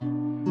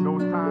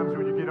times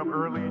when you get up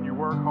early and you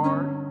work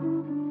hard,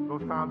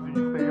 those times when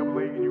you stay up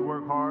late and you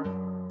work hard,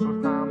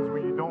 those times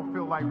when you don't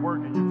feel like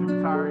working, you're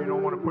too tired, you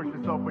don't want to push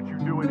yourself, but you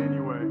do it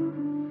anyway.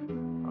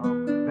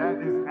 That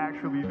is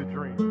actually the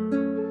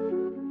dream.